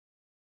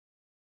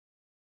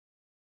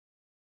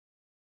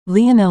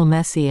Lionel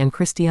Messi and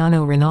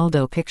Cristiano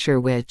Ronaldo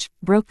picture which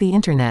broke the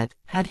internet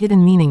had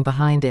hidden meaning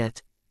behind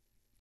it.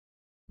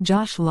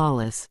 Josh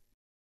Lawless.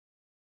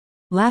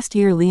 Last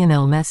year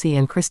Lionel Messi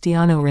and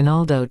Cristiano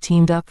Ronaldo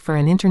teamed up for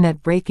an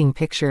internet-breaking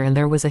picture and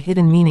there was a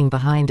hidden meaning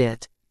behind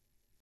it.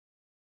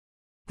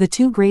 The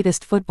two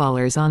greatest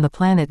footballers on the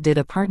planet did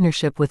a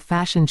partnership with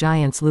fashion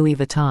giants Louis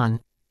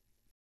Vuitton.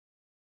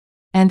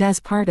 And as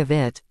part of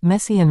it,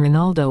 Messi and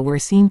Ronaldo were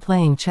seen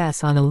playing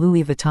chess on a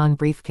Louis Vuitton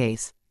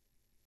briefcase.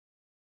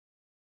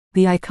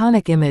 The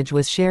iconic image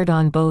was shared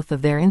on both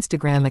of their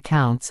Instagram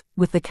accounts,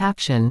 with the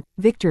caption,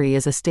 "Victory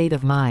is a state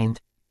of mind."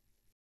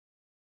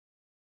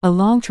 A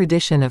long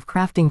tradition of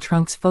crafting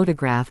trunks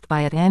photographed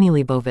by Annie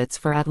Leibovitz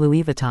for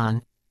Louis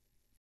Vuitton.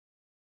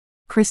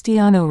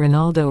 Cristiano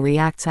Ronaldo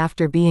reacts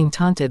after being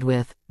taunted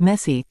with,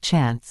 "Messi,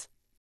 chance."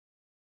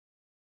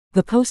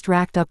 The post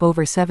racked up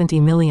over 70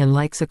 million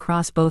likes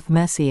across both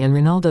Messi and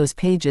Ronaldo's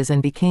pages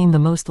and became the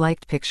most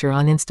liked picture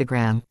on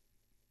Instagram.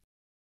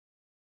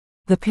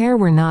 The pair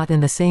were not in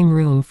the same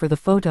room for the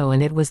photo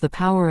and it was the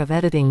power of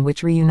editing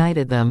which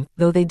reunited them,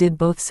 though they did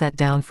both sit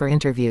down for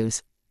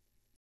interviews.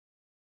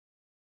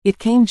 It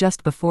came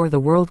just before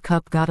the World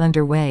Cup got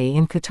underway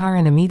in Qatar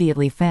and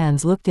immediately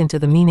fans looked into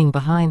the meaning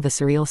behind the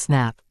surreal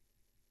snap.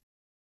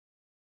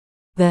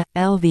 The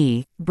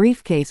LV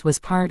briefcase was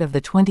part of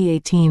the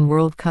 2018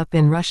 World Cup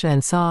in Russia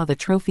and saw the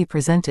trophy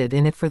presented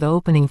in it for the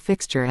opening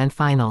fixture and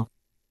final.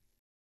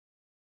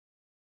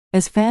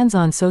 As fans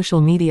on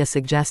social media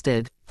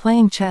suggested,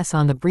 playing chess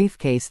on the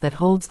briefcase that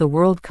holds the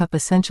World Cup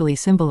essentially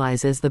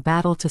symbolizes the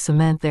battle to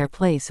cement their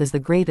place as the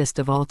greatest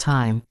of all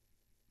time.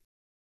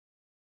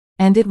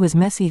 And it was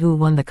Messi who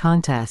won the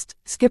contest,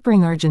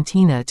 skippering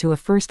Argentina to a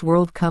first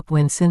World Cup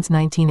win since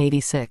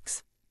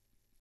 1986.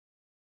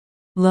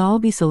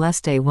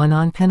 L'Albiceleste won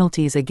on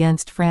penalties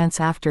against France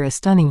after a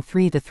stunning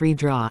 3-3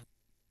 draw.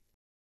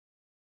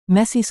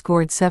 Messi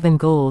scored 7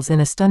 goals in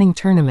a stunning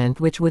tournament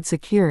which would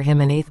secure him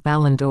an 8th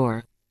Ballon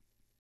d'Or.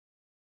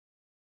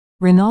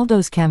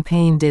 Ronaldo's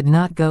campaign did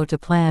not go to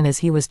plan as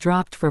he was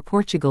dropped for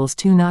Portugal's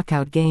 2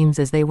 knockout games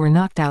as they were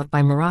knocked out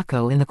by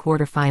Morocco in the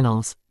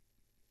quarter-finals.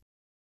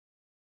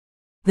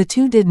 The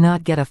two did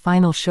not get a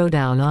final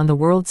showdown on the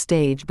world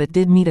stage but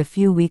did meet a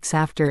few weeks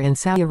after in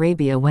Saudi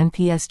Arabia when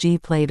PSG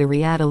played a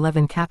Riyadh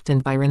 11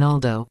 captained by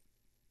Ronaldo.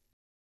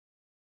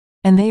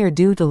 And they are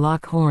due to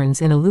lock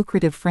horns in a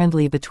lucrative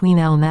friendly between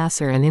Al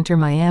Nassr and Inter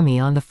Miami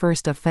on the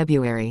 1st of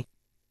February.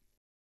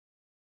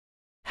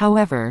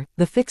 However,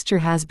 the fixture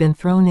has been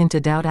thrown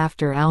into doubt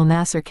after Al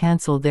Nassr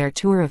cancelled their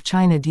tour of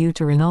China due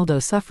to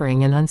Ronaldo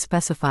suffering an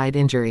unspecified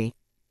injury.